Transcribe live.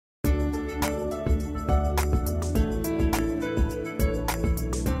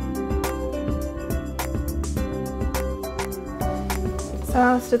So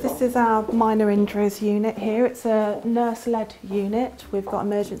Alistair, this is our minor injuries unit here. It's a nurse-led unit. We've got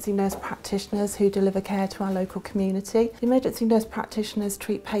emergency nurse practitioners who deliver care to our local community. The emergency nurse practitioners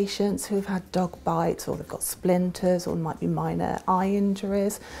treat patients who have had dog bites, or they've got splinters, or might be minor eye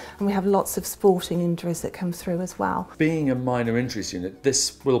injuries, and we have lots of sporting injuries that come through as well. Being a minor injuries unit,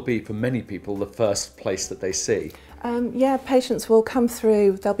 this will be for many people the first place that they see. Yeah, patients will come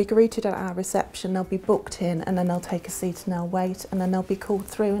through, they'll be greeted at our reception, they'll be booked in, and then they'll take a seat and they'll wait, and then they'll be called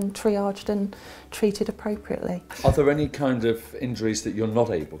through and triaged and treated appropriately. Are there any kind of injuries that you're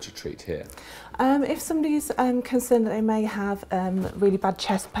not able to treat here? If somebody's concerned that they may have really bad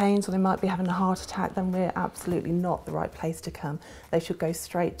chest pains, or they might be having a heart attack, then we're absolutely not the right place to come. They should go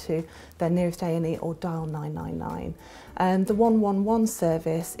straight to their nearest A&E or dial 999. The 111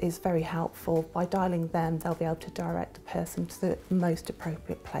 service is very helpful. By dialing them, they'll be able to direct the person to the most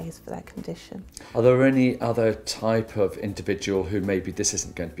appropriate place for their condition. Are there any other type of individual who maybe this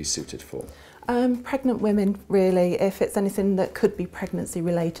isn't going to be suited for? Pregnant women, really. If it's anything that could be pregnancy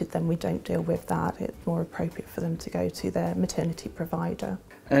related, then we don't deal with that. It's more appropriate for them to go to their maternity provider.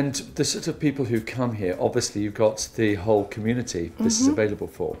 And the sort of people who come here, obviously you've got the whole community this is available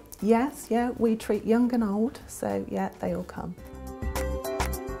for. Yes, yeah, we treat young and old, so yeah, they all come.